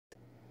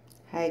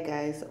Hi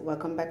guys,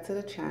 welcome back to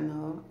the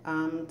channel.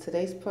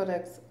 Today's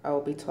products I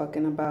will be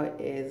talking about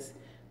is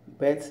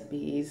Burts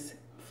Bees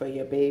for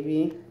your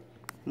baby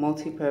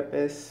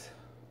multi-purpose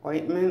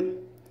ointment.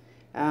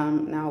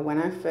 Now when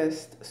I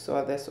first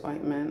saw this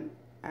ointment,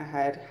 I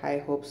had high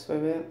hopes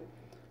for it.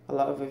 A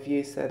lot of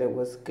reviews said it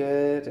was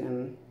good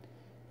and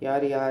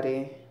yada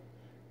yada,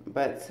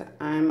 but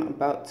I'm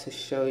about to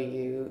show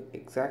you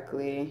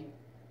exactly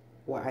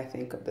what I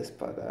think of this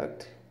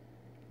product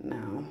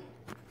now.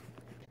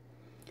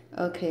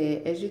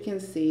 Okay, as you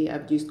can see,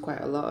 I've used quite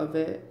a lot of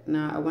it.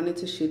 Now, I wanted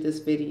to shoot this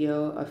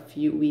video a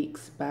few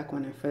weeks back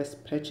when I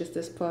first purchased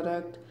this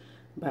product,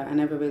 but I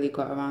never really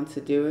got around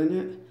to doing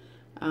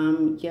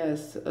it.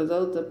 Yes,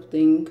 although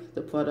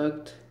the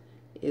product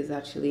is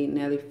actually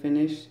nearly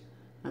finished,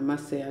 I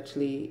must say I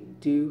actually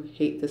do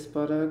hate this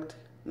product.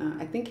 Now,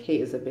 I think hate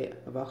is a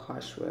bit of a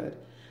harsh word.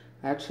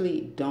 I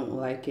actually don't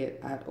like it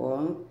at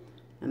all.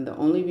 And the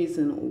only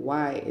reason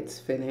why it's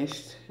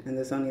finished, and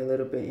there's only a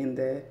little bit in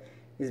there,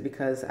 is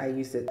because I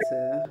used it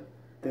to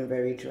been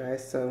very dry,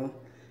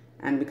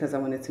 and because I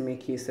wanted to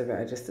make use of it,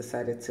 I just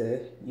decided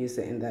to use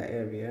it in that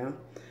area.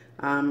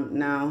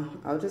 Now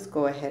I'll just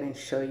go ahead and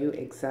show you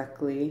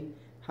exactly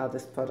how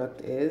this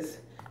product is.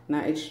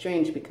 Now it's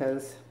strange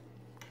because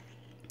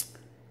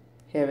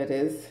here it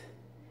is.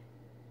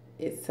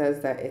 It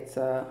says that it's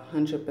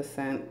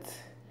 100%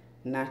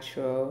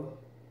 natural,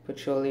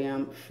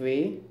 petroleum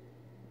free.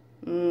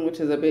 Which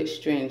is a bit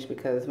strange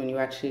because when you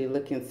actually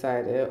look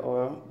inside it,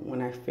 or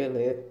when I feel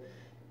it,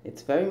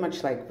 it's very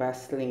much like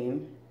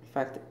Vaseline. In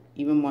fact,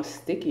 even more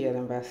stickier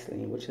than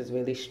Vaseline, which is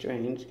really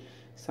strange.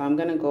 So I'm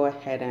gonna go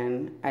ahead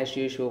and, as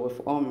usual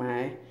with all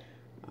my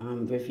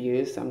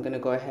reviews, I'm gonna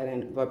go ahead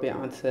and rub it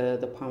onto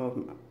the palm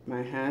of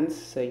my hands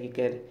so you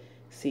could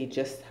see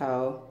just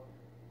how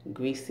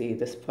greasy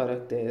this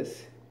product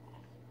is.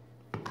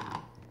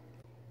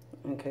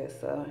 Okay,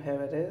 so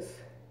here it is.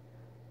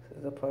 This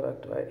is the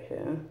product right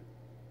here.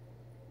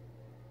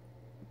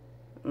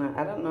 Now,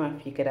 I don't know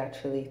if you could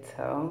actually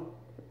tell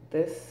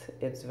this,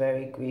 it's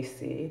very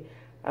greasy.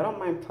 I don't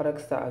mind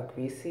products that are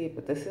greasy,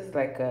 but this is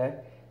like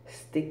a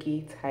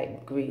sticky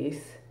type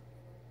grease.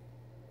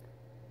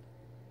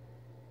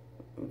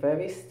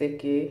 Very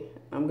sticky.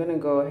 I'm gonna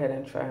go ahead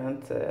and try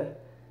onto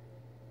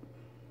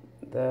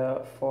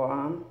the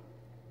forearm.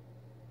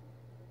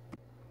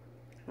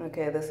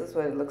 Okay, this is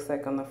what it looks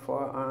like on the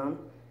forearm.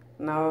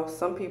 Now,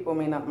 some people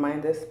may not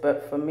mind this,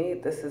 but for me,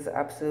 this is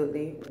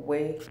absolutely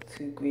way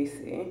too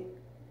greasy.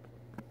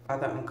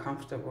 Rather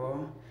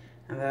uncomfortable,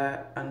 and the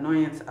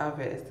annoyance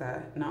of it is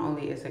that not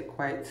only is it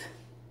quite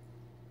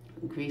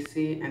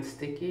greasy and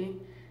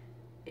sticky,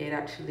 it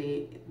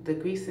actually, the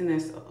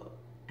greasiness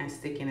and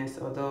stickiness,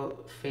 although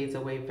fades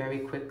away very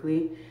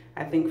quickly.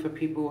 I think for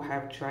people who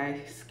have dry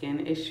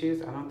skin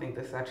issues, I don't think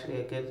this is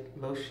actually a good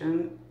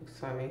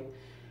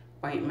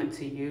ointment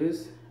to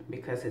use,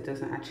 because it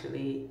doesn't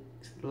actually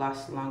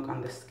last long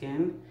on the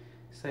skin,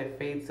 so it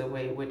fades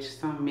away, which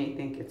some may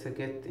think it's a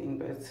good thing,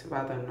 but it's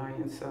rather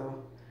annoying.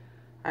 So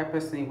I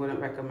personally wouldn't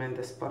recommend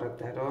this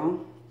product at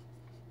all.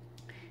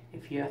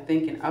 If you're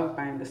thinking of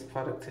buying this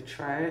product to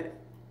try it,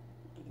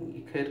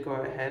 you could go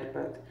ahead,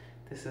 but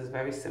this is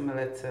very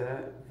similar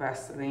to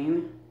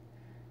Vaseline,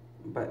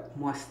 but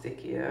more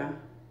stickier,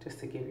 just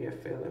to give you a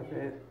feel of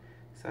it.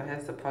 So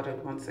here's the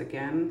product once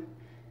again,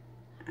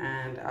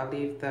 and I'll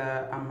leave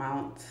the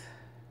amount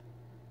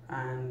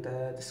and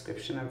the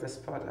description of this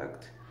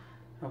product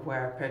of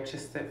where I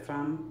purchased it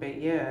from.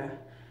 But yeah,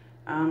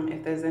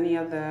 if there's any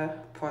other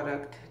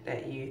product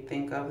that you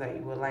think of that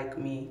you would like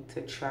me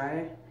to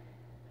try,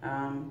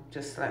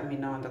 just let me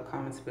know in the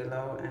comments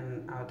below,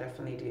 and I'll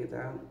definitely do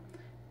that.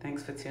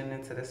 Thanks for tuning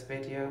into this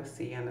video.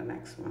 See you in the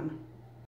next one.